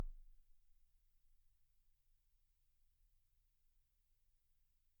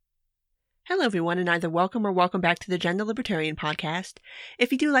Hello, everyone, and either welcome or welcome back to the Gender Libertarian Podcast.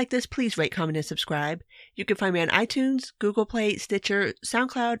 If you do like this, please rate, comment, and subscribe. You can find me on iTunes, Google Play, Stitcher,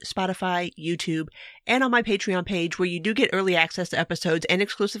 SoundCloud, Spotify, YouTube, and on my Patreon page where you do get early access to episodes and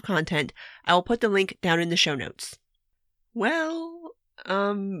exclusive content. I will put the link down in the show notes. Well,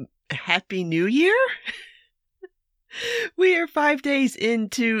 Happy New Year? We are 5 days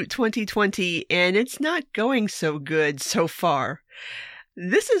into 2020, and it's not going so good so far.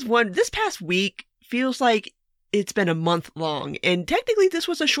 This past week feels like it's been a month long, and technically this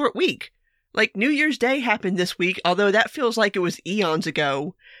was a short week. Like, New Year's Day happened this week, although that feels like it was eons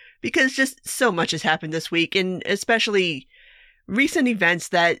ago, because just so much has happened this week, and especially recent events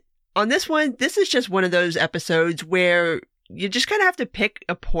that, on this one, this is just one of those episodes where you just kind of have to pick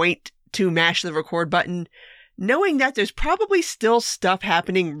a point to mash the record button, knowing that there's probably still stuff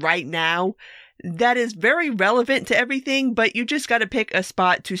happening right now that is very relevant to everything, but you just got to pick a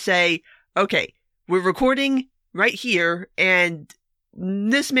spot to say, okay, we're recording right here, and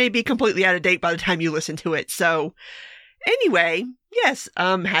this may be completely out of date by the time you listen to it. So anyway, yes,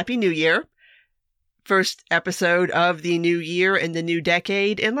 Happy New Year. First episode of the new year and the new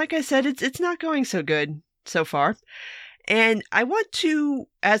decade. And like I said, it's not going so good so far. And I want to,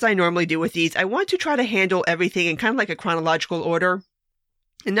 as I normally do with these, I want to try to handle everything in kind of like a chronological order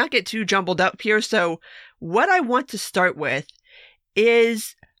and not get too jumbled up here. So what I want to start with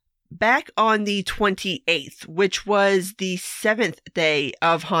is back on the 28th, which was the 7th day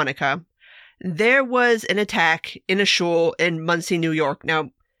of Hanukkah. There was an attack in a shul in Monsey, New York. Now,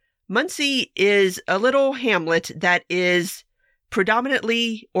 Monsey is a little hamlet that is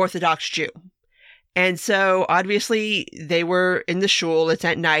predominantly Orthodox Jew. And so obviously they were in the shul. It's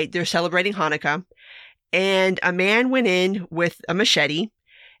at night. They're celebrating Hanukkah. And a man went in with a machete,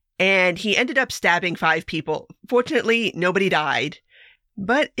 and he ended up stabbing 5 people. Fortunately, nobody died,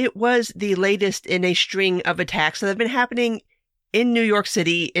 but it was the latest in a string of attacks that have been happening in New York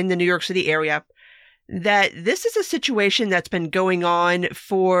City, in the New York City area, that this is a situation that's been going on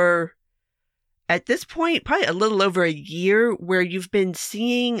for, at this point, probably a little over a year, where you've been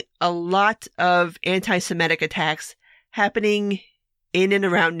seeing a lot of anti-Semitic attacks happening in and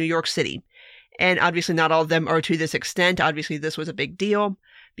around New York City. And obviously not all of them are to this extent. Obviously, this was a big deal,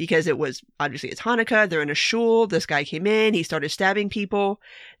 because it's Hanukkah, they're in a shul, this guy came in, he started stabbing people.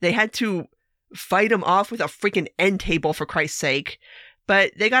 They had to fight him off with a freaking end table, for Christ's sake.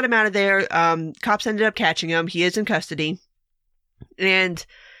 But they got him out of there. Cops ended up catching him. He is in custody. And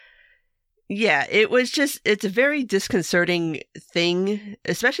yeah, it's a very disconcerting thing.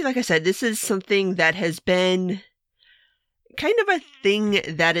 Especially, like I said, this is something that has been kind of a thing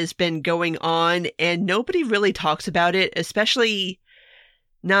that has been going on, and nobody really talks about it, especially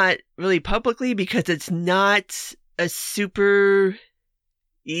not really publicly, because it's not a super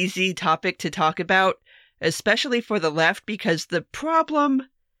easy topic to talk about, especially for the left, because the problem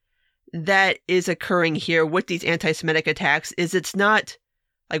that is occurring here with these anti-Semitic attacks is it's not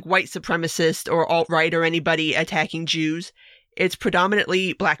like white supremacist or alt-right or anybody attacking Jews. It's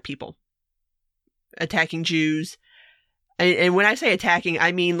predominantly black people attacking Jews. And when I say attacking,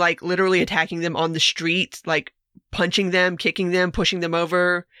 I mean like literally attacking them on the street, like punching them, kicking them, pushing them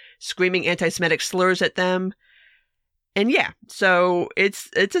over, screaming anti-Semitic slurs at them. And yeah, so it's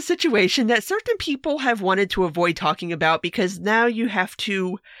a situation that certain people have wanted to avoid talking about, because now you have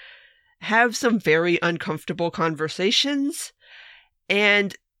to have some very uncomfortable conversations.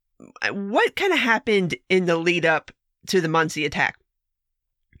 And what kind of happened in the lead up to the Monsey attack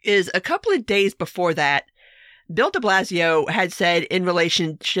is a couple of days before that, Bill de Blasio had said, in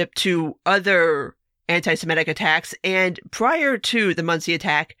relationship to other anti-Semitic attacks, and prior to the Monsey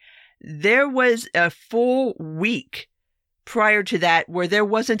attack, there was a full week prior to that where there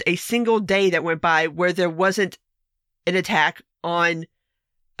wasn't a single day that went by where there wasn't an attack on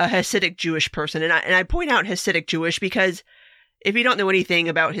a Hasidic Jewish person. And I point out Hasidic Jewish because if you don't know anything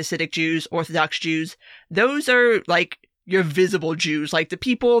about Hasidic Jews, Orthodox Jews, those are like your visible Jews, like the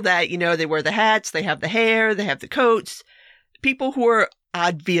people that, they wear the hats, they have the hair, they have the coats, people who are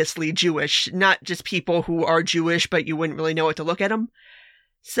obviously Jewish, not just people who are Jewish, but you wouldn't really know what to look at them.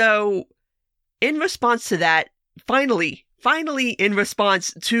 So in response to that, finally in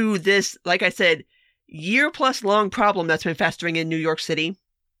response to this, like I said, year-plus long problem that's been festering in New York City,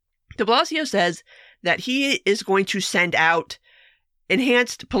 de Blasio says that he is going to send out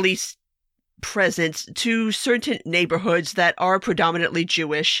enhanced police presence to certain neighborhoods that are predominantly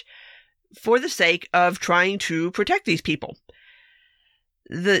Jewish for the sake of trying to protect these people.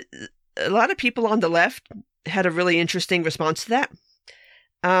 A lot of people on the left had a really interesting response to that.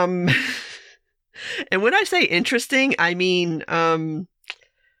 And when I say interesting, I mean,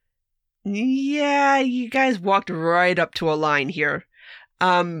 Yeah, you guys walked right up to a line here.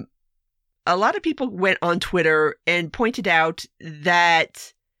 A lot of people went on Twitter and pointed out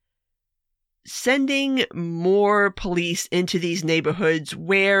that sending more police into these neighborhoods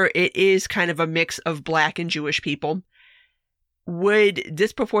where it is kind of a mix of Black and Jewish people would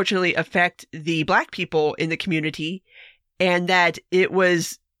disproportionately affect the Black people in the community, and that it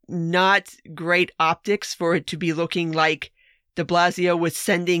was not great optics for it to be looking like de Blasio was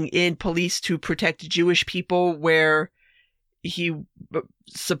sending in police to protect Jewish people where he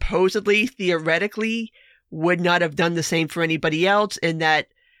supposedly, theoretically, would not have done the same for anybody else, and that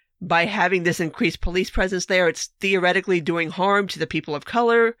by having this increased police presence there, it's theoretically doing harm to the people of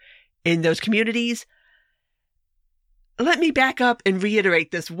color in those communities. Let me back up and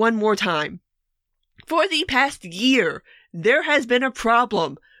reiterate this one more time. For the past year, there has been a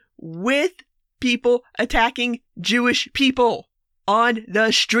problem with people attacking Jewish people on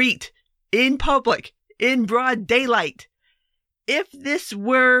the street, in public, in broad daylight. If this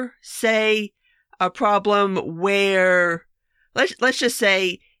were, say, a problem where, let's just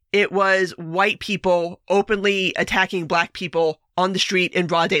say it was white people openly attacking Black people on the street in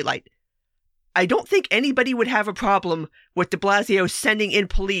broad daylight, I don't think anybody would have a problem with de Blasio sending in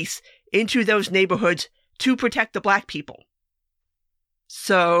police into those neighborhoods to protect the Black people.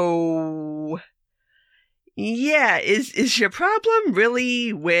 So, yeah, is your problem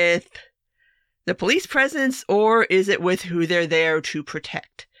really with the police presence, or is it with who they're there to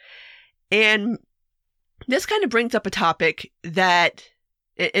protect? And this kind of brings up a topic that,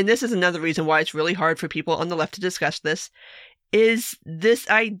 and this is another reason why it's really hard for people on the left to discuss this, is this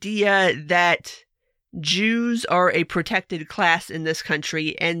idea that Jews are a protected class in this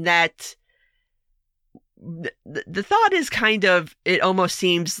country, and that the thought is kind of, it almost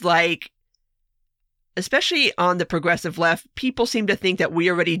seems like, especially on the progressive left, people seem to think that we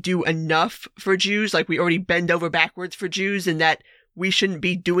already do enough for Jews, like we already bend over backwards for Jews, and that we shouldn't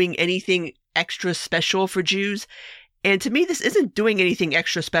be doing anything extra special for Jews. And to me, this isn't doing anything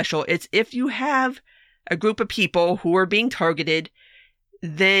extra special. It's if you have a group of people who are being targeted,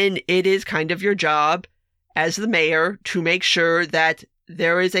 then it is kind of your job as the mayor to make sure that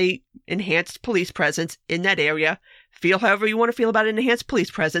there is a enhanced police presence in that area. Feel however you want to feel about an enhanced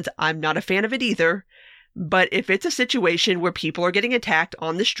police presence. I'm not a fan of it either. But if it's a situation where people are getting attacked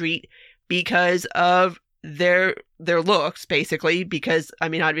on the street because of their looks, basically, because, I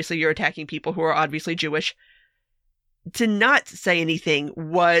mean, obviously you're attacking people who are obviously Jewish, to not say anything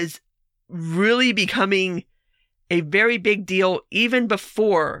was really becoming a very big deal even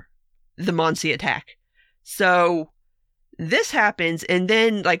before the Monsey attack. So this happens, and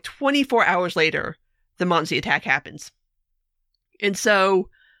then like 24 hours later, the Monsey attack happens. And so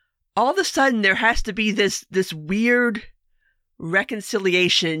all of a sudden there has to be this weird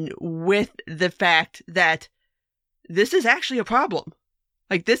reconciliation with the fact that this is actually a problem.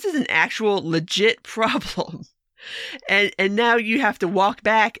 Like, this is an actual legit problem. And now you have to walk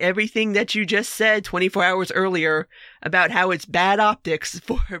back everything that you just said 24 hours earlier about how it's bad optics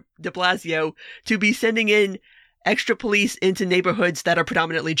for de Blasio to be sending in extra police into neighborhoods that are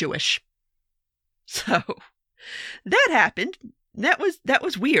predominantly Jewish. So that happened. That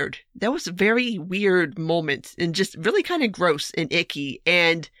was weird. That was a very weird moment and just really kind of gross and icky.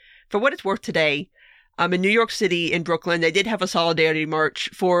 And for what it's worth today, in New York City, in Brooklyn, they did have a solidarity march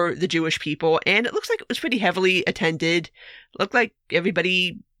for the Jewish people, and it looks like it was pretty heavily attended. Looked like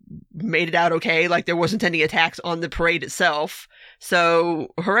everybody made it out okay, like there wasn't any attacks on the parade itself.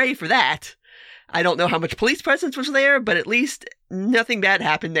 So hooray for that. I don't know how much police presence was there, but at least nothing bad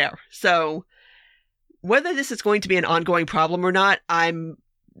happened there. So whether this is going to be an ongoing problem or not, I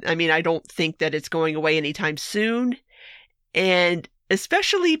don't think that it's going away anytime soon. And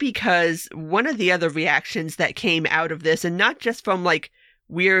especially because one of the other reactions that came out of this, and not just from like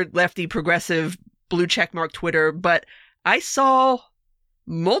weird lefty progressive blue checkmark Twitter, but I saw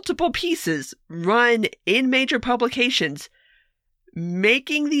multiple pieces run in major publications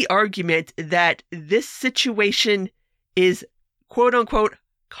making the argument that this situation is quote unquote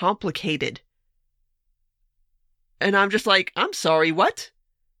complicated. And I'm just like, I'm sorry, what?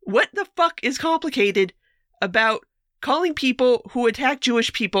 What the fuck is complicated about calling people who attack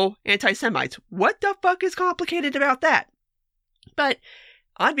Jewish people anti-Semites? What the fuck is complicated about that? But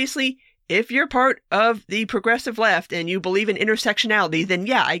obviously, if you're part of the progressive left and you believe in intersectionality, then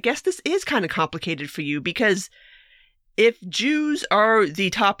yeah, I guess this is kind of complicated for you, because if Jews are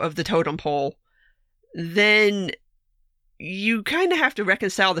the top of the totem pole, then you kind of have to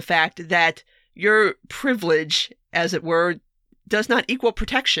reconcile the fact that your privilege, as it were, does not equal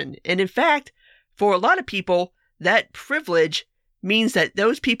protection. And in fact, for a lot of people, that privilege means that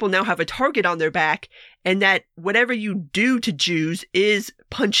those people now have a target on their back, and that whatever you do to Jews is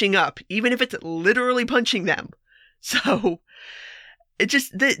punching up, even if it's literally punching them. So it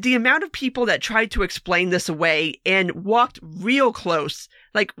just, the amount of people that tried to explain this away and walked real close,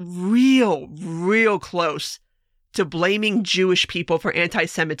 like real close to blaming Jewish people for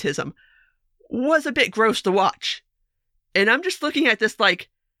anti-Semitism was a bit gross to watch. And I'm just looking at this like,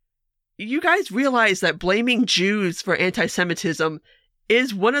 you guys realize that blaming Jews for anti-Semitism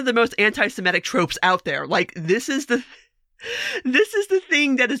is one of the most anti-Semitic tropes out there. Like, this is the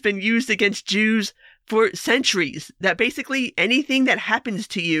thing that has been used against Jews for centuries, that basically anything that happens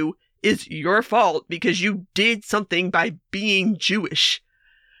to you is your fault because you did something by being Jewish.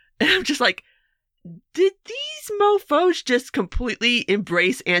 And I'm just like, did these mofos just completely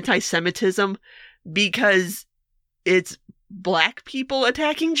embrace anti-Semitism because it's black people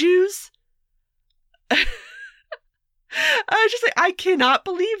attacking Jews? I was just like, I cannot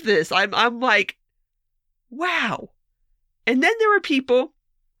believe this. I'm like, wow. And then there were people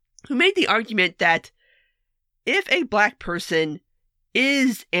who made the argument that if a black person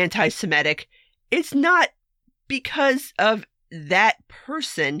is anti-Semitic, it's not because of that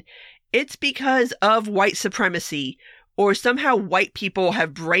person, it's because of white supremacy, or somehow white people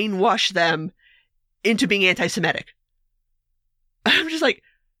have brainwashed them into being anti-Semitic. I'm just like,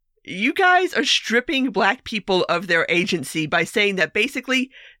 you guys are stripping black people of their agency by saying that basically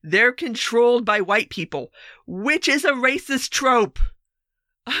they're controlled by white people, which is a racist trope.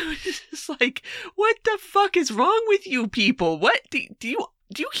 I was just like, what the fuck is wrong with you people? What do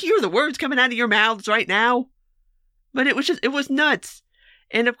you hear the words coming out of your mouths right now? But it was nuts.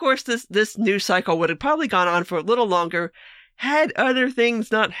 And of course, this news cycle would have probably gone on for a little longer had other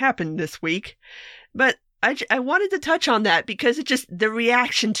things not happened this week. But I wanted to touch on that because the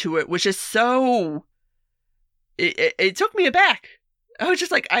reaction to it was just so, it took me aback. I was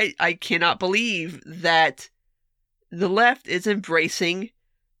just like, I cannot believe that the left is embracing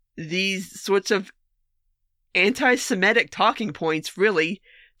these sorts of anti-Semitic talking points, really,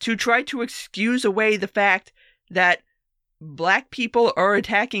 to try to excuse away the fact that black people are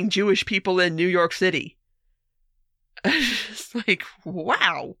attacking Jewish people in New York City. It's like,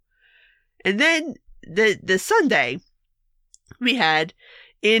 wow. And then the Sunday we had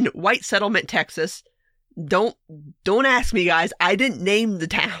in White Settlement, Texas. Don't ask me, guys. I didn't name the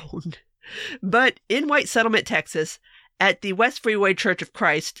town. But in White Settlement, Texas, at the West Freeway Church of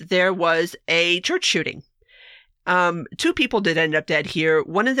Christ, there was a church shooting. 2 people did end up dead here,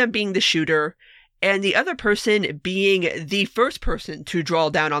 one of them being the shooter, and the other person being the first person to draw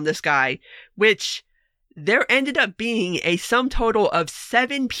down on this guy, which there ended up being a sum total of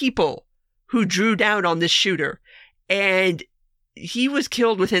 7 people who drew down on this shooter, and he was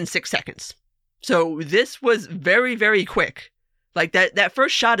killed within 6 seconds. So this was very, very quick. Like that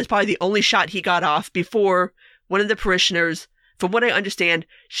first shot is probably the only shot he got off before one of the parishioners, from what I understand,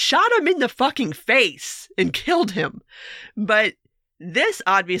 shot him in the fucking face and killed him. But this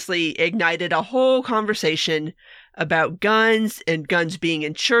obviously ignited a whole conversation about guns and guns being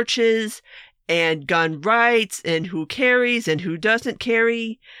in churches and gun rights and who carries and who doesn't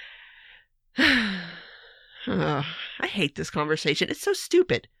carry. I hate this conversation. It's so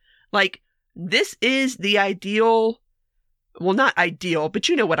stupid. Like, this is the ideal, well, not ideal, but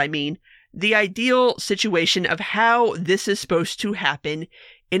you know what I mean. The ideal situation of how this is supposed to happen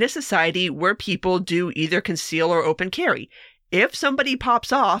in a society where people do either conceal or open carry. If somebody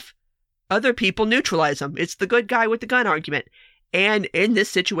pops off, other people neutralize them. It's the good guy with the gun argument. And in this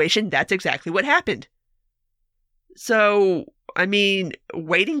situation, that's exactly what happened. So, I mean,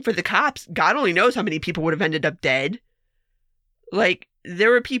 waiting for the cops, God only knows how many people would have ended up dead. Like,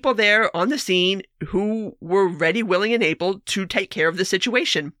 there were people there on the scene who were ready, willing, and able to take care of the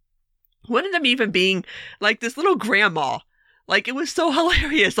situation. One of them even being, like, this little grandma. Like, it was so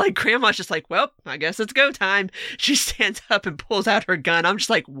hilarious. Like, grandma's just like, well, I guess it's go time. She stands up and pulls out her gun. I'm just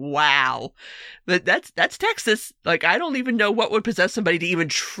like, wow. But that's Texas. Like, I don't even know what would possess somebody to even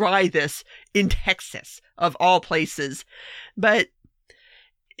try this in Texas, of all places. But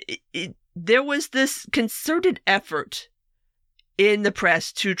there was this concerted effort in the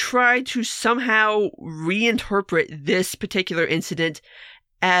press to try to somehow reinterpret this particular incident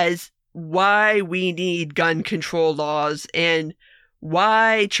as why we need gun control laws and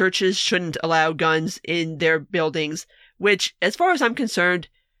why churches shouldn't allow guns in their buildings, which, as far as I'm concerned,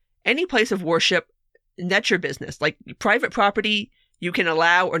 any place of worship, that's your business. Like, private property, you can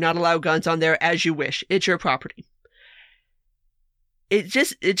allow or not allow guns on there as you wish. It's your property.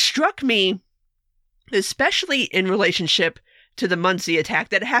 It struck me, especially in relationship to the Muncie attack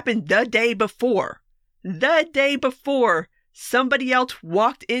that happened the day before somebody else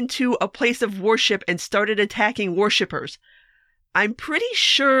walked into a place of worship and started attacking worshipers. I'm pretty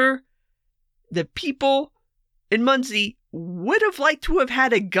sure the people in Muncie would have liked to have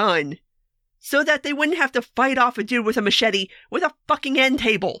had a gun so that they wouldn't have to fight off a dude with a machete with a fucking end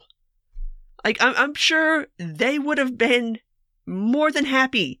table. Like, I'm sure they would have been more than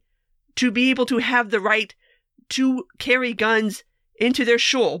happy to be able to have the right to carry guns into their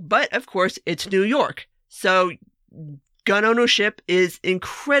shul. But, of course, it's New York. So, gun ownership is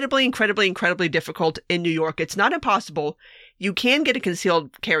incredibly difficult in New York. It's not impossible. You can get a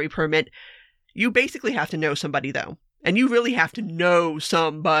concealed carry permit. You basically have to know somebody, though. And you really have to know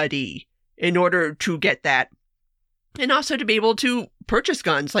somebody in order to get that. And also to be able to purchase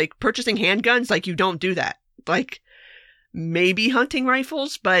guns, like purchasing handguns, like you don't do that. Like maybe hunting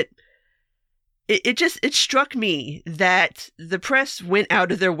rifles, but it struck me that the press went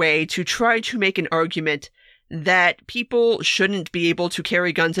out of their way to try to make an argument that people shouldn't be able to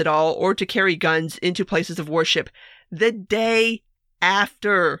carry guns at all or to carry guns into places of worship the day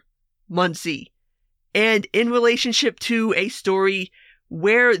after Muncie. And in relationship to a story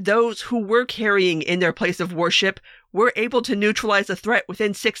where those who were carrying in their place of worship were able to neutralize the threat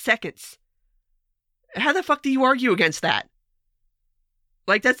within 6 seconds. How the fuck do you argue against that?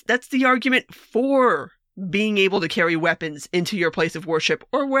 Like, that's the argument for being able to carry weapons into your place of worship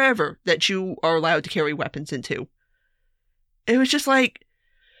or wherever that you are allowed to carry weapons into. It was just like,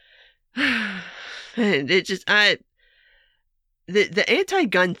 and it just, the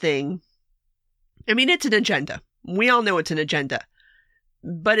anti-gun thing, I mean, it's an agenda. We all know it's an agenda.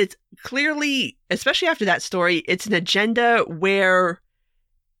 But it's clearly, especially after that story, it's an agenda where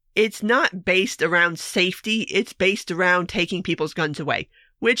it's not based around safety. It's based around taking people's guns away.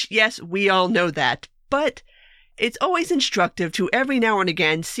 Which, yes, we all know that. But it's always instructive to every now and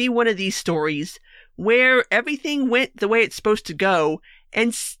again see one of these stories where everything went the way it's supposed to go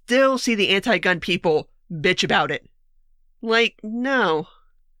and still see the anti-gun people bitch about it. Like, no.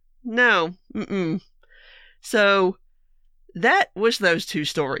 So that was those two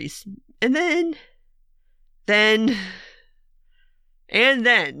stories. And then,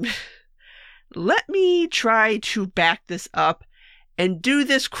 let me try to back this up and do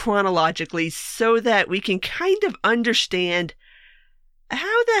this chronologically so that we can kind of understand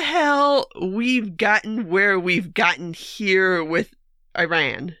how the hell we've gotten where we've gotten here with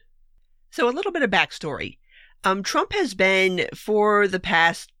Iran. So a little bit of backstory. Trump has been, for the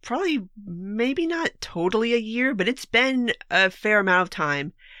past, probably, maybe not totally a year, but it's been a fair amount of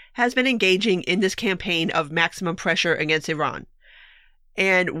time, has been engaging in this campaign of maximum pressure against Iran.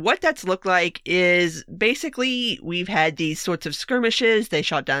 And what that's looked like is basically we've had these sorts of skirmishes. They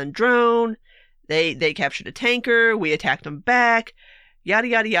shot down a drone. They captured a tanker. We attacked them back. Yada,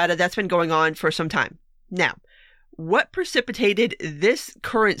 yada, yada. That's been going on for some time. Now, what precipitated this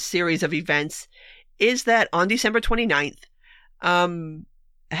current series of events is that on December 29th,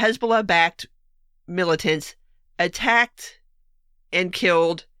 Hezbollah-backed militants attacked and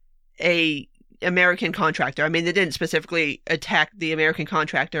killed a American contractor. I mean, they didn't specifically attack the American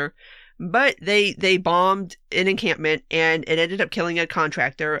contractor, but they bombed an encampment and it ended up killing a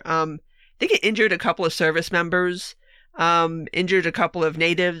contractor. I think it injured a couple of service members, injured a couple of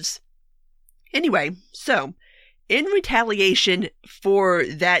natives. Anyway, so in retaliation for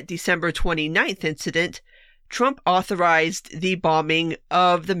that December 29th incident, Trump authorized the bombing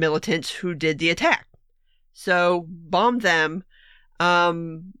of the militants who did the attack. So, bombed them.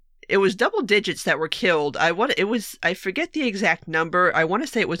 It was double digits that were killed. I forget the exact number. I want to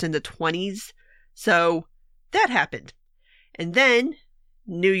say it was in the 20s. So, that happened. And then,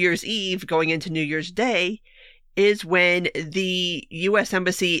 New Year's Eve, going into New Year's Day, is when the U.S.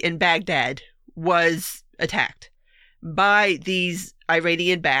 Embassy in Baghdad was attacked by these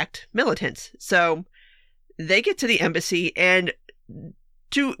Iranian-backed militants. So they get to the embassy, and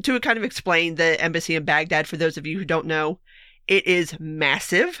to kind of explain the embassy in Baghdad, for those of you who don't know, it is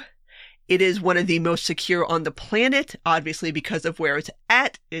massive. It is one of the most secure on the planet, obviously because of where it's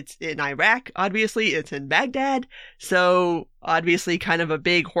at. It's in Iraq, obviously. It's in Baghdad. So obviously kind of a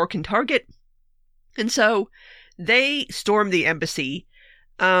big Horkin target. And so they stormed the embassy.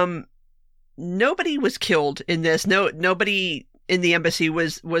 Nobody was killed in this. Nobody in the embassy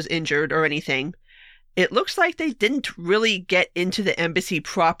was injured or anything. It looks like they didn't really get into the embassy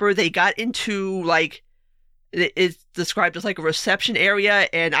proper. They got into, like, it's described as like a reception area,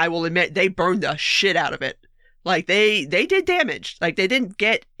 and I will admit they burned the shit out of it. Like, they did damage. Like, they didn't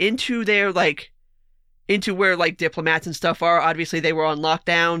get into their, like, into where, like, diplomats and stuff are. Obviously, they were on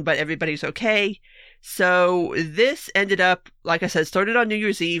lockdown, but everybody's okay. So this ended up, like I said, started on New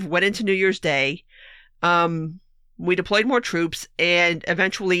Year's Eve, went into New Year's Day. we deployed more troops, and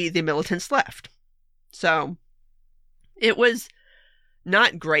eventually the militants left. So it was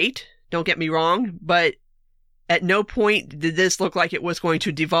not great, don't get me wrong, but at no point did this look like it was going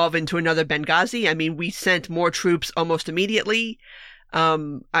to devolve into another Benghazi. I mean, we sent more troops almost immediately.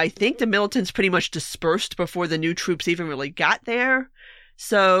 I think the militants pretty much dispersed before the new troops even really got there.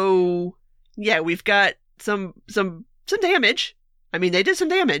 So yeah, we've got some damage. I mean, they did some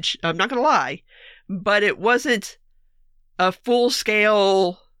damage, I'm not gonna lie, but it wasn't a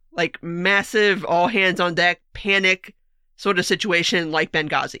full-scale, like, massive, all-hands-on-deck, panic sort of situation like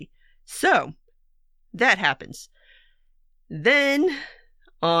Benghazi. So that happens. Then,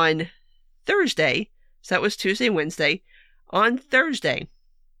 on Thursday, so that was Tuesday and Wednesday, on Thursday,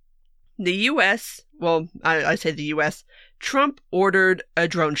 the U.S., well, I say the U.S., Trump ordered a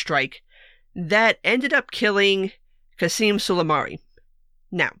drone strike that ended up killing Qasem Soleimani.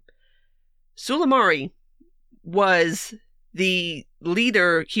 Now, Soleimani was the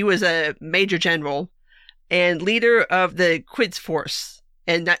leader, he was a major general and leader of the Quds Force,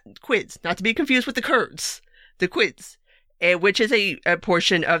 and not Quds, not to be confused with the Kurds, the Quds, which is a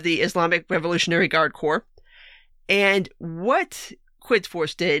portion of the Islamic Revolutionary Guard Corps. And what Quds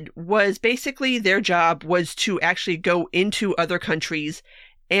Force did was basically their job was to actually go into other countries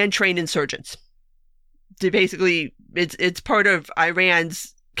and train insurgents. To basically, it's part of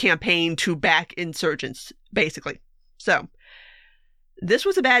Iran's campaign to back insurgents, basically. So, this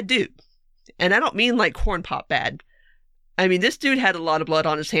was a bad dude. And I don't mean like corn pop bad. I mean, this dude had a lot of blood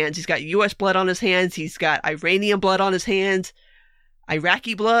on his hands. He's got U.S. blood on his hands. He's got Iranian blood on his hands.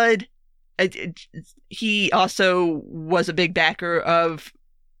 Iraqi blood. He also was a big backer of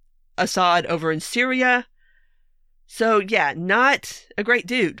Assad over in Syria. So, yeah, not a great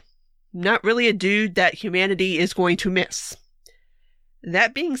dude. Not really a dude that humanity is going to miss.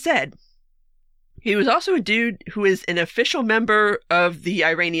 That being said, he was also a dude who is an official member of the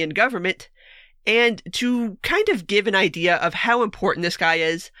Iranian government, and to kind of give an idea of how important this guy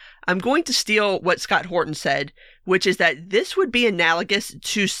is, I'm going to steal what Scott Horton said, which is that this would be analogous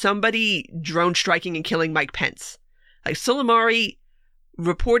to somebody drone striking and killing Mike Pence. Like, Soleimani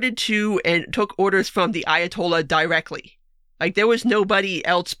reported to and took orders from the Ayatollah directly. Like, there was nobody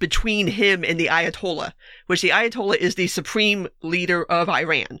else between him and the Ayatollah, which the Ayatollah is the supreme leader of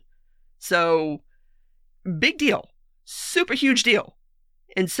Iran. So, big deal. Super huge deal.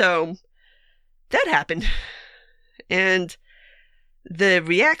 And so, that happened. And the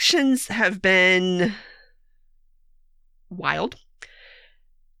reactions have been wild.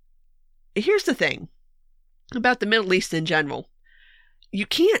 Here's the thing about the Middle East in general. You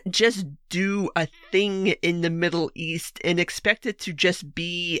can't just do a thing in the Middle East and expect it to just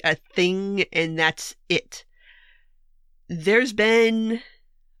be a thing and that's it. There's been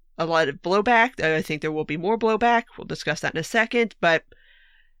a lot of blowback. I think there will be more blowback. We'll discuss that in a second. But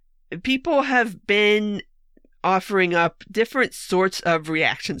people have been offering up different sorts of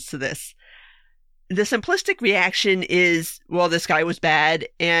reactions to this. The simplistic reaction is, well, this guy was bad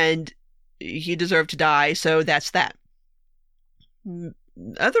and he deserved to die, so that's that.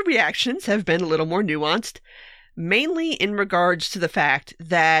 Other reactions have been a little more nuanced, mainly in regards to the fact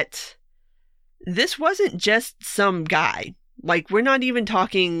that this wasn't just some guy. Like, we're not even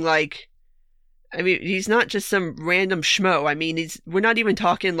talking like, I mean, he's not just some random schmo. I mean, we're not even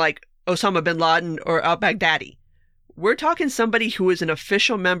talking like Osama bin Laden or al-Baghdadi. We're talking somebody who is an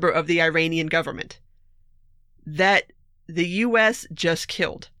official member of the Iranian government that the U.S. just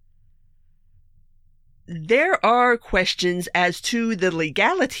killed. There are questions as to the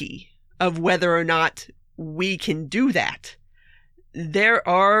legality of whether or not we can do that. There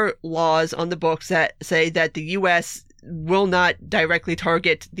are laws on the books that say that the U.S. will not directly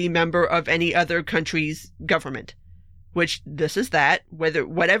target the member of any other country's government, which this is that.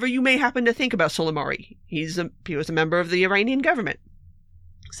 Whatever you may happen to think about Soleimani, he was a member of the Iranian government.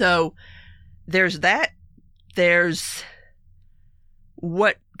 So there's that. There's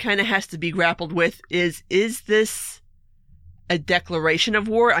what kind of has to be grappled with is this a declaration of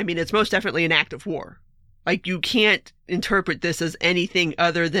war? I mean, it's most definitely an act of war. Like, you can't interpret this as anything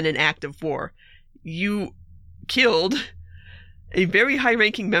other than an act of war. You killed a very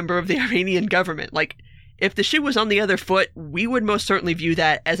high-ranking member of the Iranian government. Like, if the shoe was on the other foot, we would most certainly view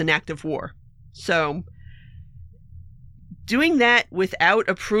that as an act of war. So, doing that without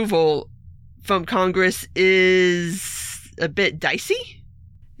approval from Congress is a bit dicey.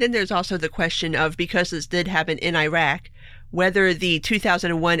 Then there's also the question of, because this did happen in Iraq, whether the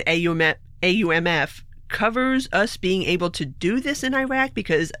 2001 AUMF covers us being able to do this in Iraq,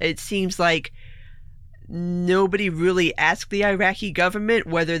 because it seems like nobody really asked the Iraqi government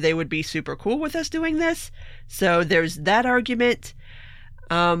whether they would be super cool with us doing this. So there's that argument.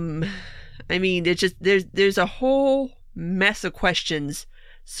 I mean, it's just, there's a whole mess of questions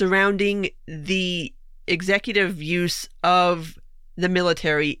surrounding the executive use of the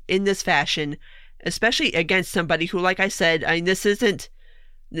military in this fashion, especially against somebody who, like I said, I mean, this isn't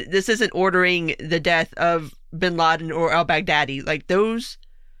ordering the death of bin Laden or al-Baghdadi. Like those,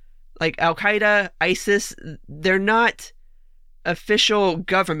 like Al-Qaeda, ISIS, they're not official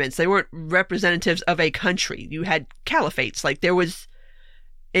governments. They weren't representatives of a country. You had caliphates. Like there was,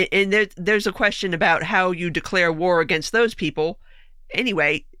 and there's a question about how you declare war against those people.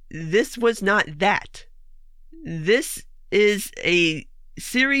 Anyway, this was not that. This is a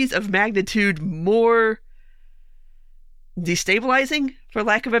series of magnitude more destabilizing, for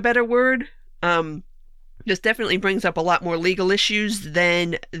lack of a better word. This definitely brings up a lot more legal issues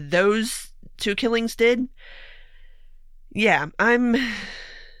than those two killings did. Yeah, to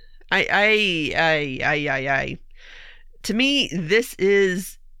me, this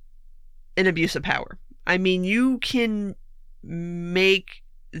is an abuse of power. I mean, you can make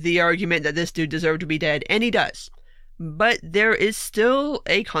the argument that this dude deserved to be dead, and he does. But there is still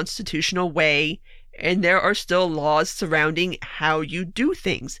a constitutional way, and there are still laws surrounding how you do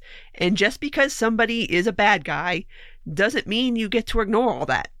things. And just because somebody is a bad guy doesn't mean you get to ignore all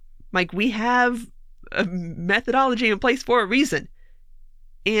that. Like, we have a methodology in place for a reason.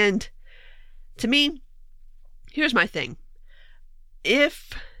 And to me, here's my thing.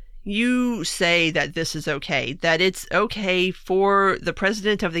 If you say that this is okay, that it's okay for the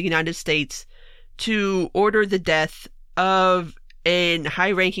President of the United States to order the death of a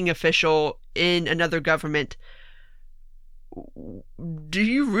high-ranking official in another government, do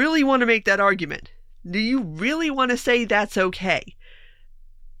you really want to make that argument? Do you really want to say that's okay?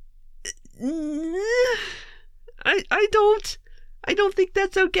 I don't think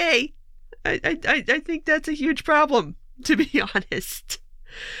that's okay. I think that's a huge problem, to be honest.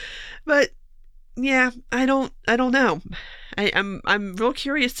 But yeah, I don't know. I'm real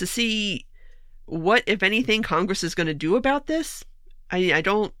curious to see what, if anything, Congress is going to do about this. I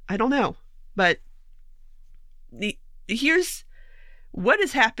don't know. But here's what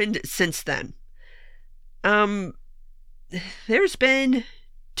has happened since then. There's been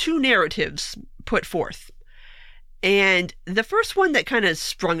two narratives put forth. And the first one that kind of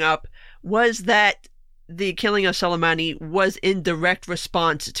sprung up was that the killing of Soleimani was in direct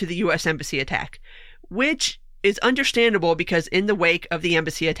response to the U.S. Embassy attack, which is understandable because in the wake of the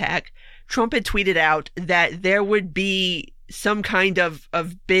embassy attack, Trump had tweeted out that there would be some kind of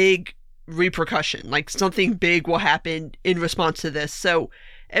big repercussion, like something big will happen in response to this. So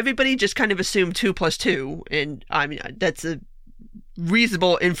everybody just kind of assumed 2 + 2, and I mean, that's a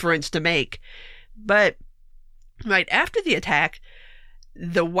reasonable inference to make. But right after the attack,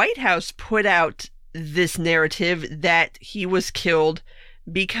 the White House put out this narrative that he was killed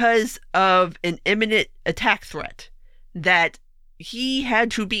because of an imminent attack threat, that he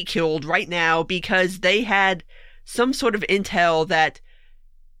had to be killed right now because they had some sort of intel that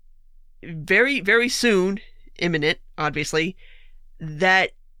very, very soon, imminent, obviously,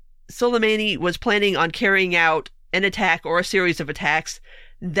 that Soleimani was planning on carrying out an attack or a series of attacks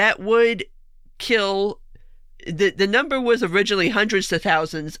that would kill, the number was originally hundreds to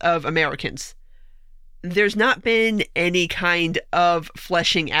thousands of Americans. There's not been any kind of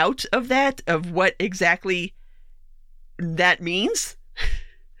fleshing out of that, of what exactly that means.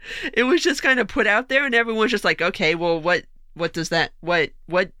 It was just kind of put out there, and everyone's just like, okay, well, what does that, what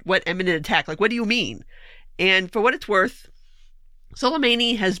imminent attack, like, what do you mean? And for what it's worth,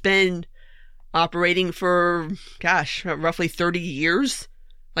 Soleimani has been operating for, roughly 30 years.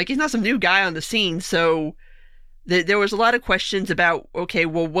 Like, he's not some new guy on the scene, so there was a lot of questions about, okay,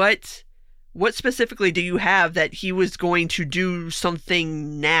 well, what specifically do you have that he was going to do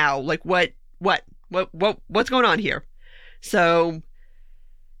something now? Like, what's going on here? So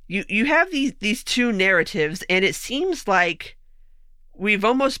you have these two narratives, and it seems like we've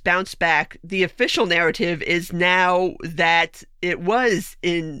almost bounced back. The official narrative is now that it was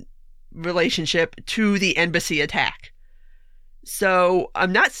in relationship to the embassy attack. So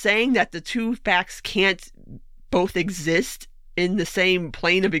I'm not saying that the two facts can't both exist in the same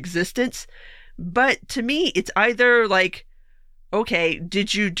plane of existence, but to me, it's either like, okay,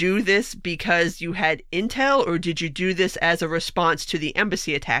 did you do this because you had intel, or did you do this as a response to the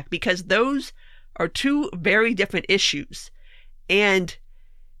embassy attack? Because those are two very different issues. And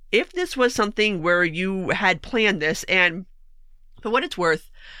if this was something where you had planned this, and for what it's worth,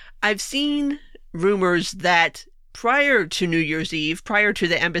 I've seen rumors that prior to New Year's Eve, prior to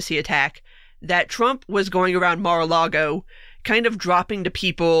the embassy attack, that Trump was going around Mar-a-Lago kind of dropping to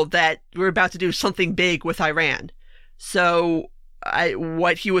people that we're about to do something big with Iran. So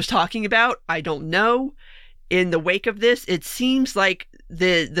what he was talking about, I don't know. In the wake of this, it seems like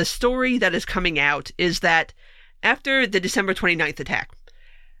the story that is coming out is that after the December 29th attack,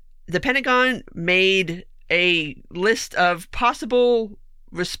 the Pentagon made a list of possible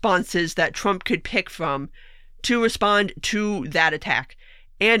responses that Trump could pick from to respond to that attack.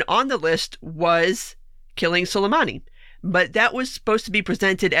 And on the list was killing Soleimani. But that was supposed to be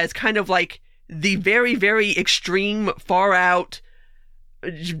presented as kind of like the very, very extreme, far out,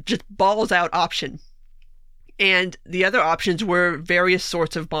 just balls out option. And the other options were various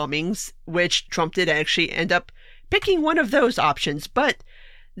sorts of bombings, which Trump did actually end up picking one of those options. But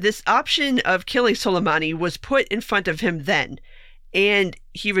this option of killing Soleimani was put in front of him then. And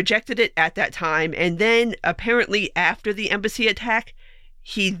he rejected it at that time. And then apparently after the embassy attack,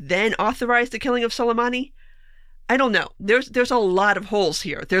 he then authorized the killing of Soleimani. I don't know. There's a lot of holes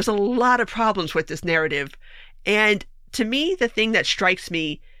here. There's a lot of problems with this narrative. And to me, the thing that strikes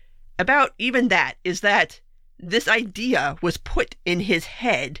me about even that is that this idea was put in his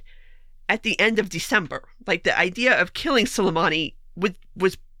head at the end of December. Like the idea of killing Soleimani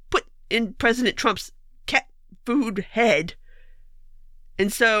was put in President Trump's cat food head.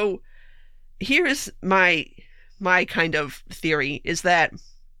 And so here's my kind of theory is that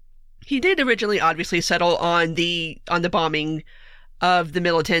he did originally obviously settle on the bombing of the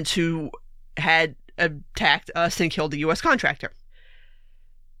militants who had attacked us and killed the U.S. contractor.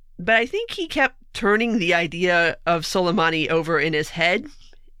 But I think he kept turning the idea of Soleimani over in his head,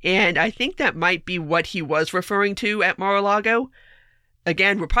 and I think that might be what he was referring to at Mar-a-Lago.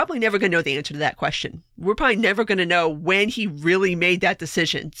 Again, we're probably never going to know the answer to that question. We're probably never going to know when he really made that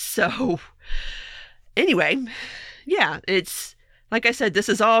decision. So, anyway, yeah, it's, like I said, this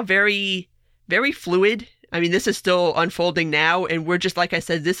is all very, very fluid. I mean, this is still unfolding now, and we're just, like I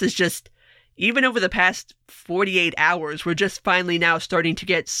said, this is just, even over the past 48 hours, we're just finally now starting to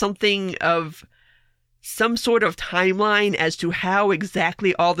get something of some sort of timeline as to how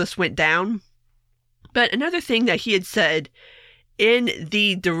exactly all this went down. But another thing that he had said in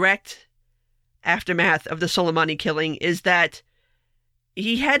the direct aftermath of the Soleimani killing is that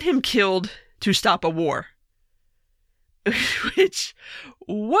he had him killed to stop a war. Which,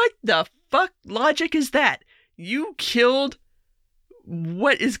 what the fuck logic is that? You killed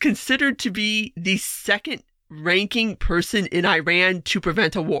what is considered to be the second ranking person in Iran to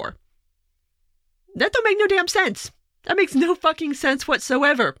prevent a war. That don't make no damn sense. That makes no fucking sense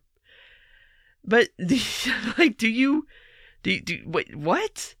whatsoever. But, like, wait,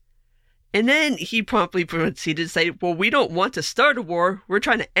 what? And then he promptly proceeded to say, well, we don't want to start a war. We're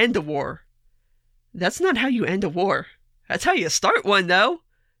trying to end a war. That's not how you end a war. That's how you start one, though.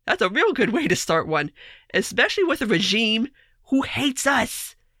 That's a real good way to start one. Especially with a regime who hates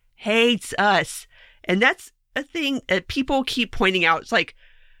us. Hates us. And that's a thing that people keep pointing out. It's like,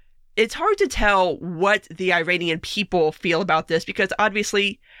 it's hard to tell what the Iranian people feel about this because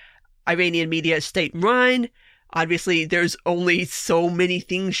obviously Iranian media is state-run. Obviously, there's only so many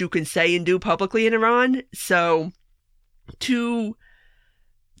things you can say and do publicly in Iran. So to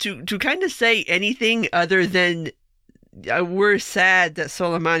kind of say anything other than we're sad that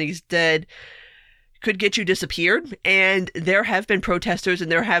Soleimani's dead could get you disappeared. And there have been protesters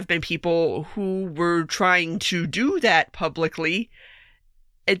and there have been people who were trying to do that publicly.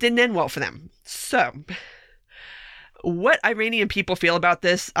 It didn't end well for them. So what Iranian people feel about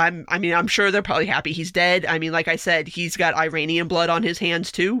this, I'm sure they're probably happy he's dead. I mean, like I said, he's got Iranian blood on his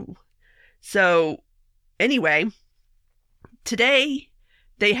hands too. So anyway, today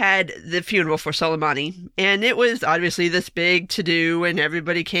they had the funeral for Soleimani, and it was obviously this big to-do, and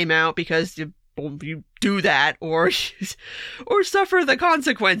everybody came out because you do that or suffer the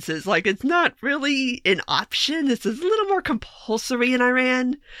consequences. Like, it's not really an option. It's a little more compulsory in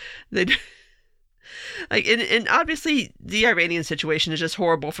Iran. And obviously the Iranian situation is just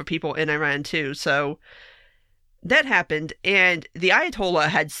horrible for people in Iran too. So that happened, and the Ayatollah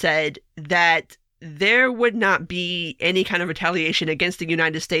had said that there would not be any kind of retaliation against the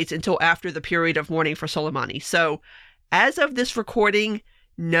United States until after the period of mourning for Soleimani. So as of this recording,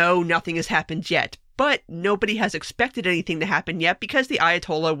 no, nothing has happened yet. But nobody has expected anything to happen yet because the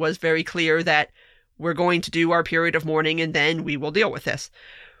Ayatollah was very clear that we're going to do our period of mourning and then we will deal with this.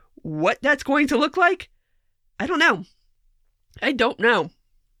 What that's going to look like, I don't know. I don't know.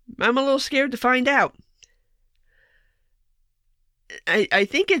 I'm a little scared to find out. I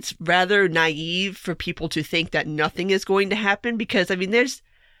think it's rather naive for people to think that nothing is going to happen because, I mean, there's,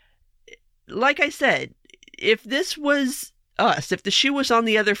 like I said, if this was us, if the shoe was on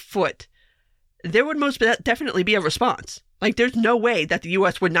the other foot, there would most definitely be a response. Like, there's no way that the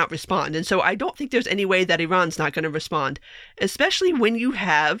U.S. would not respond. And so I don't think there's any way that Iran's not going to respond, especially when you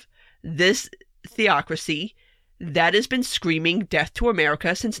have this theocracy that has been screaming death to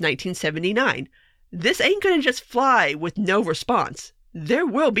America since 1979. This ain't going to just fly with no response. There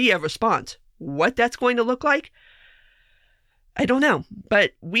will be a response. What that's going to look like, I don't know.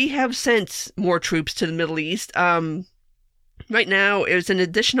 But we have sent more troops to the Middle East. Right now, it's an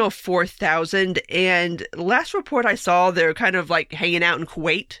additional 4,000. And last report I saw, they're kind of like hanging out in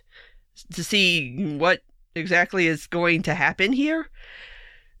Kuwait to see what exactly is going to happen here.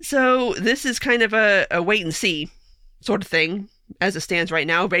 So this is kind of a wait and see sort of thing as it stands right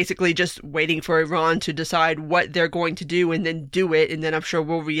now. Basically just waiting for Iran to decide what they're going to do and then do it. And then I'm sure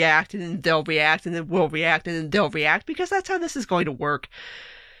we'll react and then they'll react and then we'll react and then they'll react, because that's how this is going to work.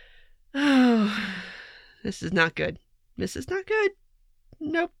 Oh, this is not good. This is not good.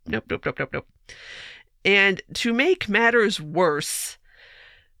 Nope. And to make matters worse,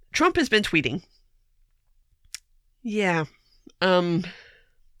 Trump has been tweeting. Yeah.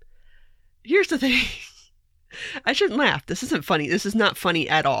 Here's the thing. I shouldn't laugh. This isn't funny. This is not funny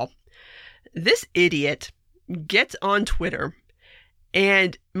at all. This idiot gets on Twitter,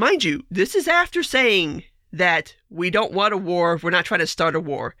 and mind you, this is after saying that we don't want a war, we're not trying to start a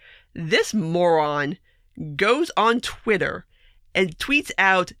war. This moron goes on Twitter and tweets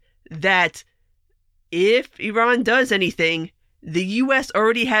out that if Iran does anything, the U.S.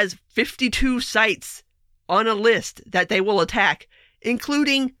 already has 52 sites on a list that they will attack,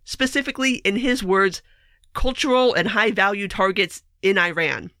 including, specifically in his words, cultural and high-value targets in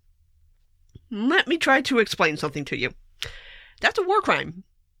Iran. Let me try to explain something to you. That's a war crime.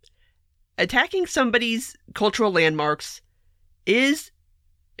 Attacking somebody's cultural landmarks is,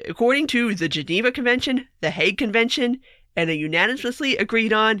 according to the Geneva Convention, the Hague Convention, and a unanimously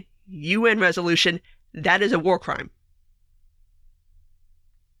agreed on UN resolution, that is a war crime.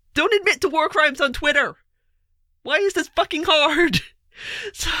 Don't admit to war crimes on Twitter. Why is this fucking hard?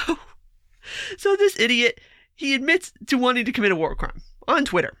 So this idiot, he admits to wanting to commit a war crime on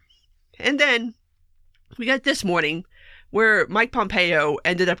Twitter. And then we got this morning where Mike Pompeo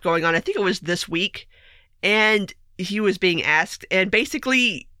ended up going on, I think it was this week, and he was being asked, and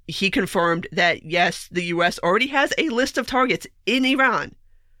basically he confirmed that, yes, the U.S. already has a list of targets in Iran.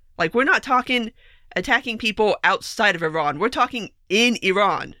 Like, we're not talking attacking people outside of Iran. We're talking in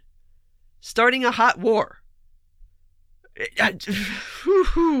Iran. Starting a hot war.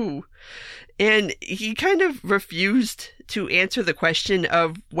 And he kind of refused to answer the question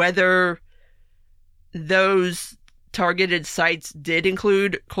of whether those targeted sites did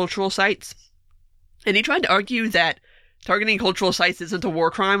include cultural sites. And he tried to argue that targeting cultural sites isn't a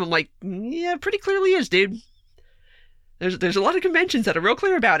war crime. I'm like, yeah, pretty clearly is, dude. There's a lot of conventions that are real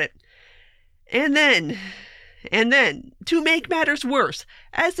clear about it. And then, to make matters worse,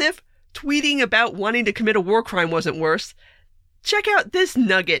 as if tweeting about wanting to commit a war crime wasn't worse, check out this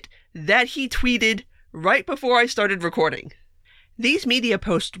nugget that he tweeted right before I started recording. These media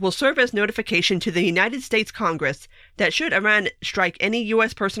posts will serve as notification to the United States Congress that should Iran strike any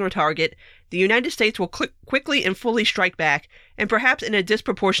U.S. person or target, the United States will quickly and fully strike back, and perhaps in a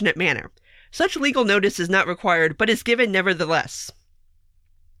disproportionate manner. Such legal notice is not required, but is given nevertheless.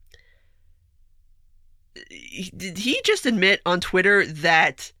 Did he just admit on Twitter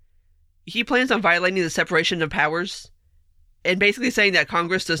that he plans on violating the separation of powers? And basically saying that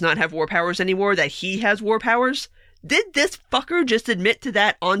Congress does not have war powers anymore, that he has war powers? Did this fucker just admit to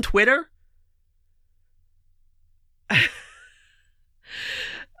that on Twitter?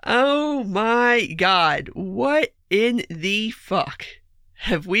 Oh my God. What in the fuck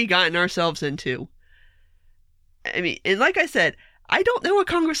have we gotten ourselves into? I mean, and like I said, I don't know what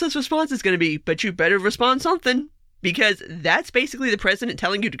Congress's response is going to be, but you better respond something, because that's basically the president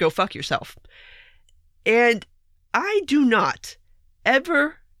telling you to go fuck yourself. And I do not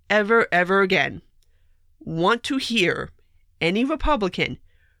ever again want to hear any Republican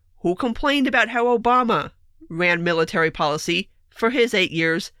who complained about how Obama ran military policy for his 8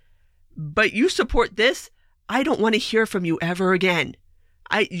 years, but you support this. I don't want to hear from you ever again.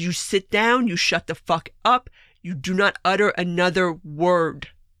 You sit down, you shut the fuck up, you do not utter another word.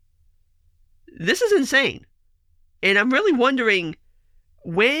 This is insane. And I'm really wondering,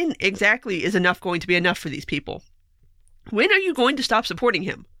 when exactly is enough going to be enough for these people? When are you going to stop supporting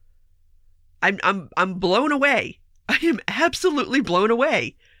him? I'm blown away. I am absolutely blown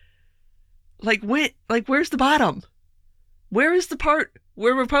away. Where's the bottom? Where is the part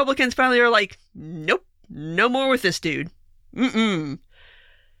where Republicans finally are like, nope, no more with this dude? I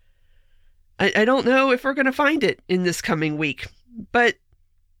don't know if we're going to find it in this coming week, but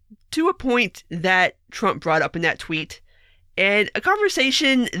to a point that Trump brought up in that tweet, and a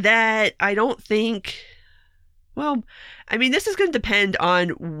conversation that I don't think, well, I mean, this is going to depend on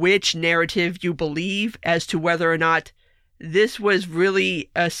which narrative you believe as to whether or not this was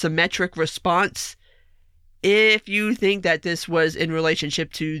really a symmetric response. If you think that this was in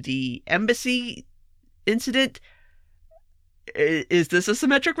relationship to the embassy incident, is this a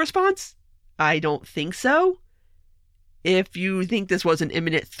symmetric response? I don't think so. If you think this was an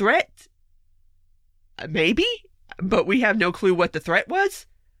imminent threat, maybe, but we have no clue what the threat was.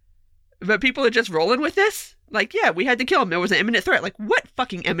 But people are just rolling with this. Like, yeah, we had to kill him. There was an imminent threat. Like, what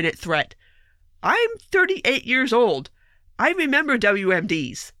fucking imminent threat? I'm 38 years old. I remember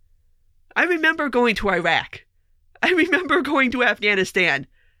WMDs. I remember going to Iraq. I remember going to Afghanistan.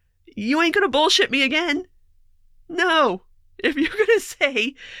 You ain't gonna bullshit me again. No. If you're gonna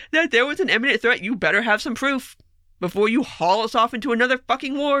say that there was an imminent threat, you better have some proof. Before you haul us off into another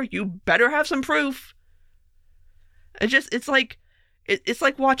fucking war, you better have some proof. It's like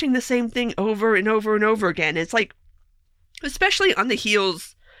watching the same thing over and over and over again. It's like, especially on the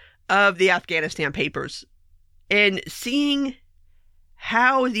heels of the Afghanistan papers, and seeing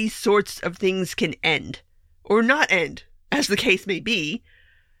how these sorts of things can end, or not end, as the case may be.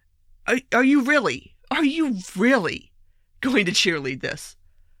 Are you really going to cheerlead this?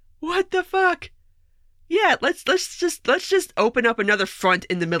 What the fuck? Yeah, let's just open up another front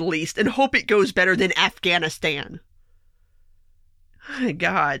in the Middle East and hope it goes better than Afghanistan. My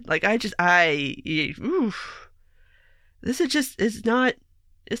God, like this is just, it's not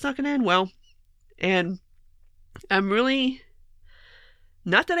going to end well. And I'm really,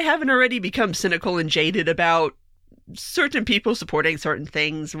 not that I haven't already become cynical and jaded about certain people supporting certain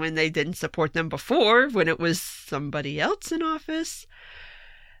things when they didn't support them before, when it was somebody else in office.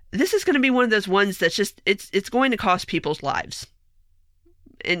 This is going to be one of those ones that's just, it's going to cost people's lives.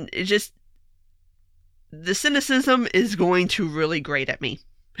 And it just, the cynicism is going to really grate at me.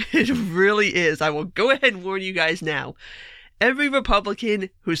 It really is. I will go ahead and warn you guys now. Every Republican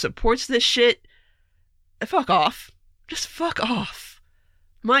who supports this shit, fuck off. Just fuck off.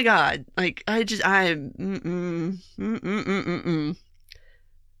 My God. Like, I think I'm going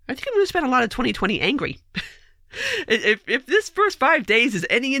to spend a lot of 2020 angry. If this first 5 days is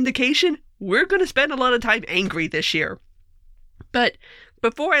any indication, we're going to spend a lot of time angry this year. But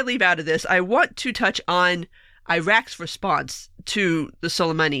before I leave out of this, I want to touch on Iraq's response to the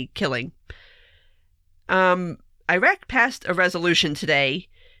Soleimani killing. Iraq passed a resolution today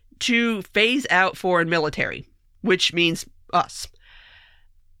to phase out foreign military, which means us.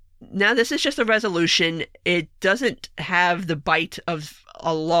 Now, this is just a resolution. It doesn't have the bite of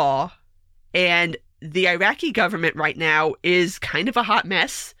a law, and the Iraqi government right now is kind of a hot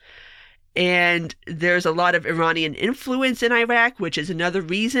mess, and there's a lot of Iranian influence in Iraq, which is another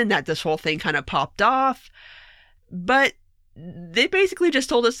reason that this whole thing kind of popped off. But they basically just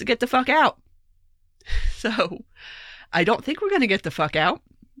told us to get the fuck out. So I don't think we're going to get the fuck out.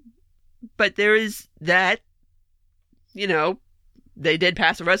 But there is that, they did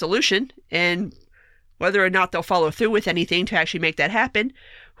pass a resolution, and whether or not they'll follow through with anything to actually make that happen,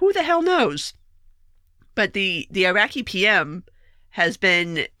 who the hell knows? But the Iraqi PM has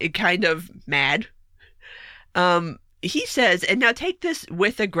been kind of mad. He says, and now take this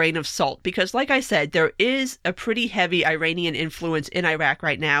with a grain of salt, because like I said, there is a pretty heavy Iranian influence in Iraq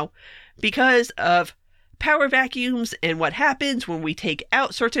right now because of power vacuums and what happens when we take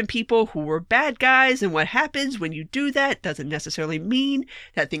out certain people who were bad guys, and what happens when you do that doesn't necessarily mean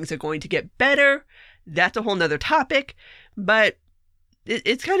that things are going to get better. That's a whole nother topic, but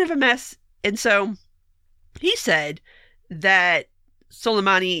it's kind of a mess. And so he said that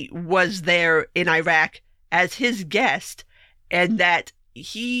Soleimani was there in Iraq as his guest, and that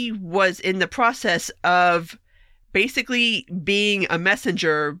he was in the process of basically being a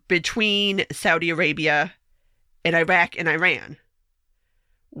messenger between Saudi Arabia and Iraq and Iran.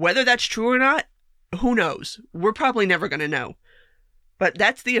 Whether that's true or not, who knows? We're probably never going to know. But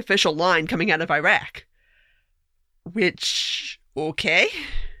that's the official line coming out of Iraq. Which, okay.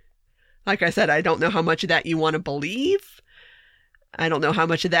 Like I said, I don't know how much of that you want to believe. I don't know how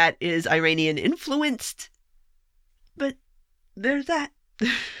much of that is Iranian influenced. But there's that.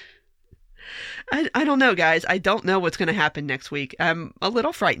 I don't know, guys. I don't know what's going to happen next week. I'm a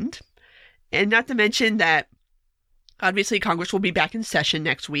little frightened. And not to mention that, obviously, Congress will be back in session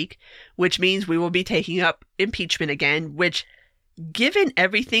next week, which means we will be taking up impeachment again, which, given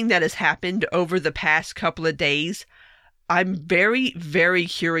everything that has happened over the past couple of days, I'm very, very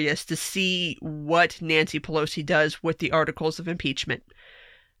curious to see what Nancy Pelosi does with the articles of impeachment.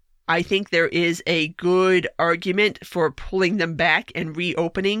 I think there is a good argument for pulling them back and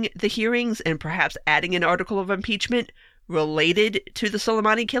reopening the hearings and perhaps adding an article of impeachment related to the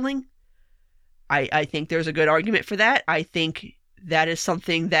Soleimani killing. I think there's a good argument for that. I think that is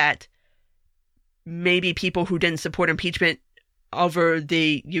something that maybe people who didn't support impeachment over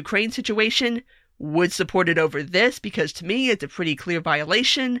the Ukraine situation would support it over this, because to me it's a pretty clear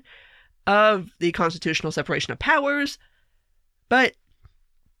violation of the constitutional separation of powers. But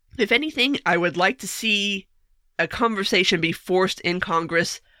if anything, I would like to see a conversation be forced in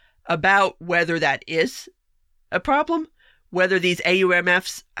Congress about whether that is a problem, whether these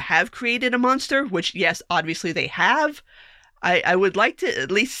AUMFs have created a monster, which, yes, obviously they have. I would like to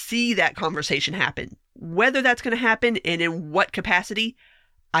at least see that conversation happen. Whether that's going to happen and in what capacity,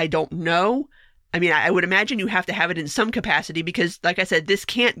 I don't know. I mean, I would imagine you have to have it in some capacity because, like I said, this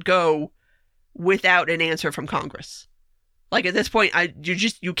can't go without an answer from Congress. Like, at this point,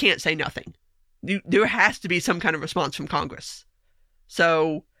 you can't say nothing. There has to be some kind of response from Congress.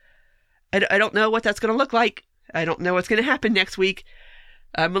 So, I don't know what that's going to look like. I don't know what's going to happen next week.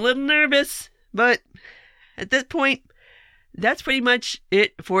 I'm a little nervous, but at this point, that's pretty much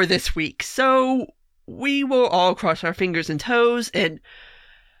it for this week. So, we will all cross our fingers and toes and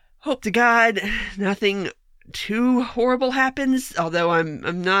hope to God nothing too horrible happens, although I'm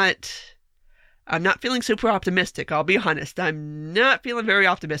not feeling super optimistic, I'll be honest. I'm not feeling very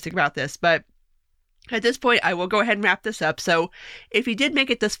optimistic about this, but at this point, I will go ahead and wrap this up. So if you did make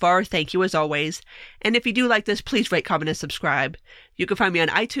it this far, thank you as always. And if you do like this, please rate, comment, and subscribe. You can find me on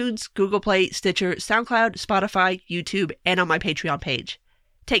iTunes, Google Play, Stitcher, SoundCloud, Spotify, YouTube, and on my Patreon page.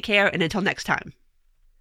 Take care, and until next time.